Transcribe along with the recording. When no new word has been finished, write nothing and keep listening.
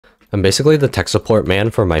I'm basically the tech support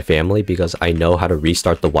man for my family because I know how to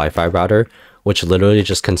restart the Wi-Fi router, which literally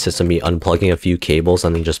just consists of me unplugging a few cables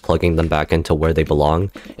and then just plugging them back into where they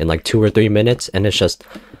belong in like 2 or 3 minutes. And it's just,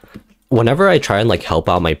 whenever I try and like help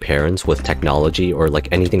out my parents with technology or like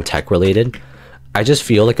anything tech related, I just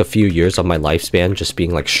feel like a few years of my lifespan just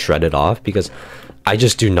being like shredded off because I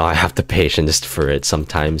just do not have the patience for it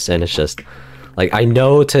sometimes. And it's just like, I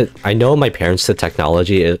know my parents to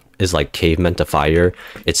technology is like cavemen to fire.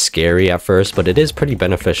 It's scary at first, but it is pretty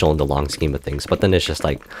beneficial in the long scheme of things. But then it's just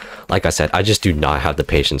like I said, I just do not have the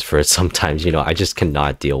patience for it sometimes, you know. I just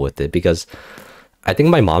cannot deal with it because I think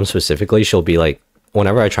my mom specifically, she'll be like,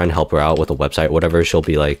 whenever I try and help her out with a website, whatever, she'll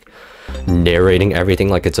be like narrating everything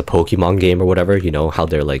like it's a Pokemon game or whatever, you know, how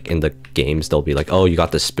they're like in the games, they'll be like, oh, you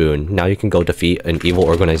got the spoon, now you can go defeat an evil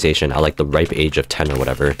organization at like the ripe age of 10 or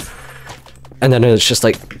whatever. And then it's just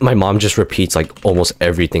like my mom just repeats like almost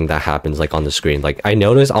everything that happens like on the screen. Like I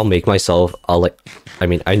notice I notice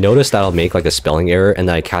that I'll make like a spelling error and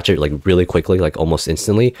then I catch it like really quickly, like almost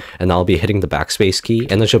instantly, and I'll be hitting the backspace key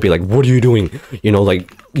and then she'll be like, what are you doing? You know,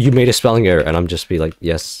 like you made a spelling error, and I'm just be like,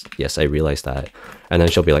 yes, I realized that. And then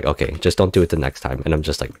she'll be like, okay, just don't do it the next time. And I'm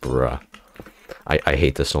just like, bruh, I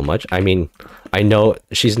hate this so much. I mean, I know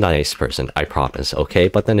she's a nice person, I promise, okay?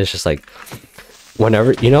 But then it's just like,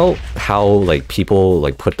 whenever, you know how like people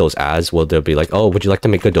like put those ads where they'll be like, oh, would you like to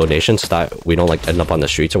make a donation so that we don't like end up on the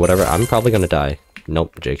streets or whatever? I'm probably gonna die.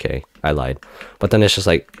 Nope, JK, I lied. But then it's just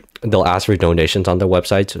like they'll ask for donations on their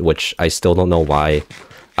websites, which I still don't know why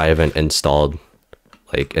I haven't installed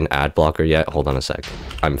like an ad blocker yet. Hold on a sec.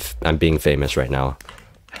 I'm being famous right now.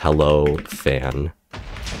 Hello, fan.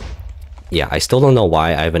 Yeah, I still don't know why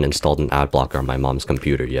I haven't installed an ad blocker on my mom's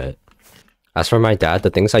computer yet. As for my dad, the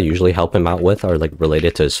things I usually help him out with are like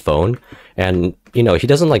related to his phone. And, you know, he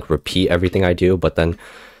doesn't like repeat everything I do, but then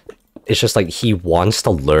it's just like he wants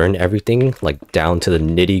to learn everything like down to the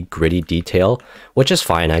nitty gritty detail, which is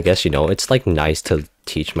fine, I guess, you know. It's like nice to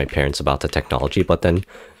teach my parents about the technology, but then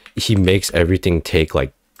he makes everything take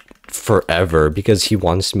like forever because he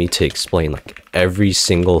wants me to explain like every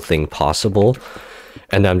single thing possible.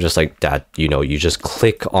 And I'm just like, Dad, you know, you just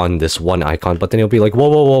click on this one icon, but then he'll be like,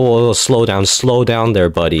 whoa, slow down there,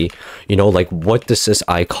 buddy. You know, like, what does this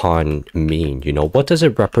icon mean? You know, what does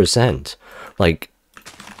it represent? Like,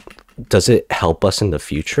 does it help us in the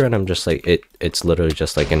future? And I'm just like, it's literally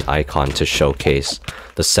just like an icon to showcase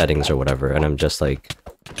the settings or whatever. And I'm just like,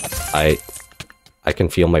 I can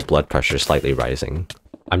feel my blood pressure slightly rising.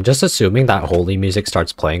 I'm just assuming that holy music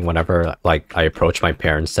starts playing whenever like I approach my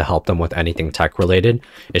parents to help them with anything tech related.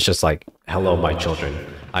 It's just like, hello, my children.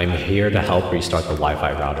 I'm here to help restart the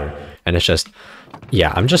Wi-Fi router. And it's just,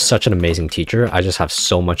 yeah, I'm just such an amazing teacher. I just have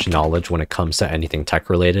so much knowledge when it comes to anything tech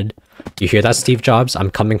related. You hear that, Steve Jobs? I'm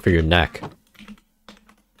coming for your neck.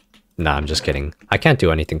 Nah, I'm just kidding. I can't do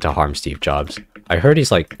anything to harm Steve Jobs. I heard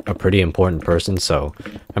he's like a pretty important person, so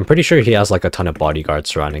I'm pretty sure he has like a ton of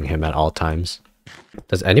bodyguards surrounding him at all times.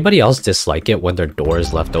 Does anybody else dislike it when their door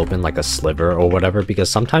is left open like a sliver or whatever? Because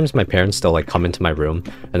sometimes my parents still like come into my room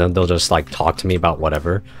and then they'll just like talk to me about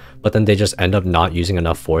whatever, but then they just end up not using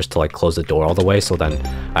enough force to like close the door all the way, so then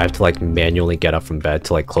I have to like manually get up from bed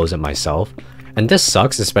to like close it myself. And this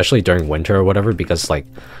sucks, especially during winter or whatever, because like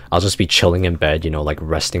I'll just be chilling in bed, you know, like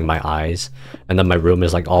resting my eyes, and then my room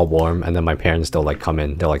is like all warm, and then my parents, they'll like come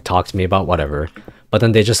in, they'll like talk to me about whatever, but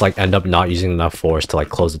then they just like end up not using enough force to like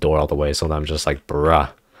close the door all the way, so then I'm just like, bruh,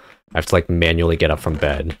 I have to like manually get up from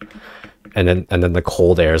bed. And then the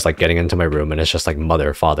cold air is like getting into my room, and it's just like,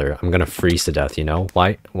 mother, father, I'm gonna freeze to death, you know?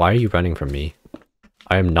 Why are you running from me?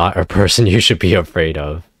 I am not a person you should be afraid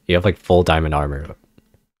of. You have like full diamond armor.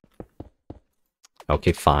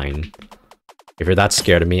 Okay, fine. If you're that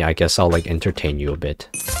scared of me, I guess I'll like entertain you a bit.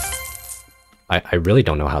 I really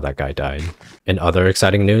don't know how that guy died. In other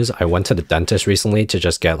exciting news, I went to the dentist recently to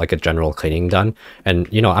just get like a general cleaning done. And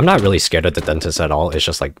you know, I'm not really scared of the dentist at all. It's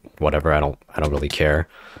just like, whatever, I don't really care.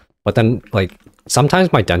 But then like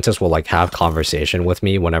sometimes my dentist will like have conversation with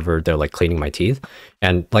me whenever they're like cleaning my teeth.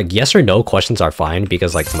 And like yes or no questions are fine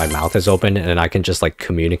because like my mouth is open and I can just like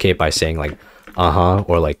communicate by saying like uh-huh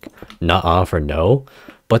or like nuh-uh for no.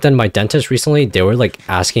 But then my dentist recently, they were like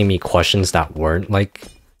asking me questions that weren't like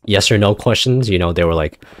yes or no questions. You know, they were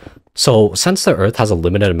like, so since the earth has a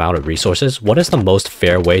limited amount of resources, what is the most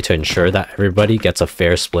fair way to ensure that everybody gets a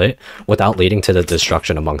fair split without leading to the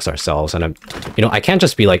destruction amongst ourselves? And I'm, you know, I can't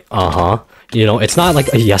just be like, uh-huh, you know, it's not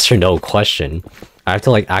like a yes or no question. I have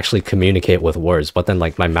to like actually communicate with words, but then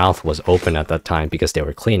like my mouth was open at that time because they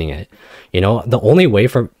were cleaning it. You know, the only way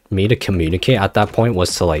for me to communicate at that point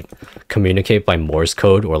was to like communicate by Morse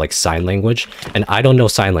code or like sign language. And I don't know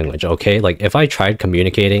sign language, okay? Like if I tried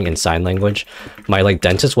communicating in sign language, my like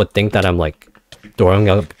dentist would think that I'm like throwing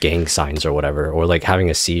up gang signs or whatever, or like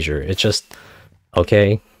having a seizure. It's just,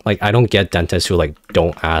 okay? Like I don't get dentists who like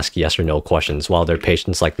don't ask yes or no questions while their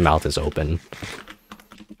patient's like mouth is open.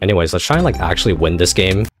 Anyways, let's try and like actually win this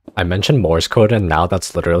game. I mentioned Morse code and now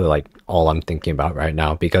that's literally like all I'm thinking about right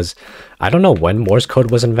now because I don't know when Morse code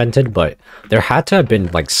was invented, but there had to have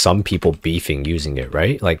been like some people beefing using it,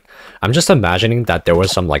 right? Like I'm just imagining that there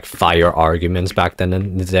was some like fire arguments back then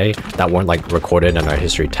in the day that weren't like recorded in our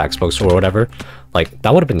history textbooks or whatever. Like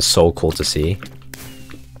that would have been so cool to see.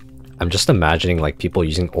 I'm just imagining like people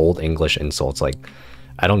using old English insults like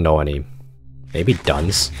I don't know any, maybe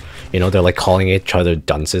dunce. You know, they're like calling each other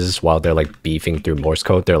dunces while they're like beefing through Morse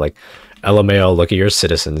code. They're like, LMAO, look at your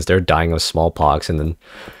citizens. They're dying of smallpox. And then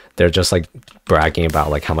they're just like bragging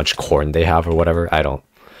about like how much corn they have or whatever. I don't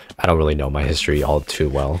really know my history all too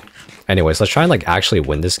well. Anyways, let's try and like actually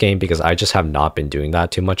win this game because I just have not been doing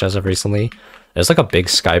that too much as of recently. There's like a big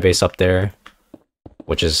sky base up there,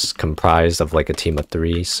 which is comprised of like a team of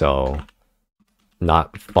 3. So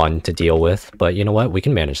not fun to deal with. But you know what? We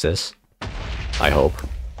can manage this. I hope.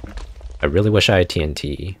 I really wish I had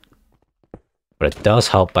TNT. But it does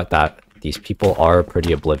help but that these people are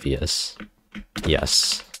pretty oblivious.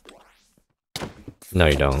 Yes. No,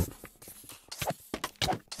 you don't.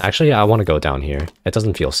 Actually, I want to go down here. It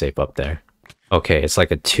doesn't feel safe up there. Okay, it's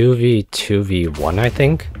like a 2v1, I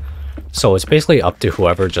think. So it's basically up to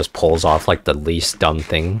whoever just pulls off like the least dumb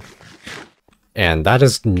thing. And that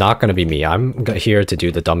is not going to be me. I'm here to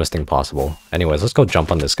do the dumbest thing possible. Anyways, let's go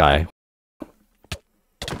jump on this guy.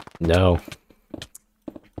 No.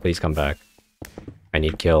 Please come back. I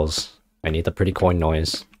need kills. I need the pretty coin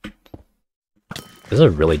noise. This is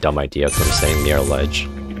a really dumb idea from staying near a ledge.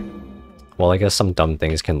 Well, I guess some dumb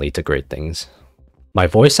things can lead to great things. My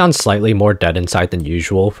voice sounds slightly more dead inside than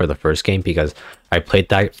usual for the first game because I played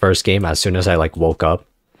that first game as soon as I like woke up.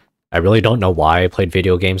 I really don't know why I played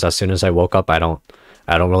video games as soon as I woke up. I don't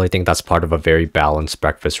really think that's part of a very balanced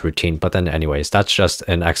breakfast routine. But then anyways, that's just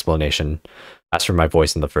an explanation. As for my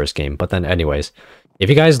voice in the first game. But then anyways, if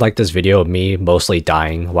you guys like this video of me mostly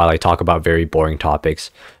dying while I talk about very boring topics,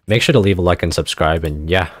 make sure to leave a like and subscribe. And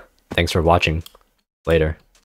yeah, thanks for watching. Later.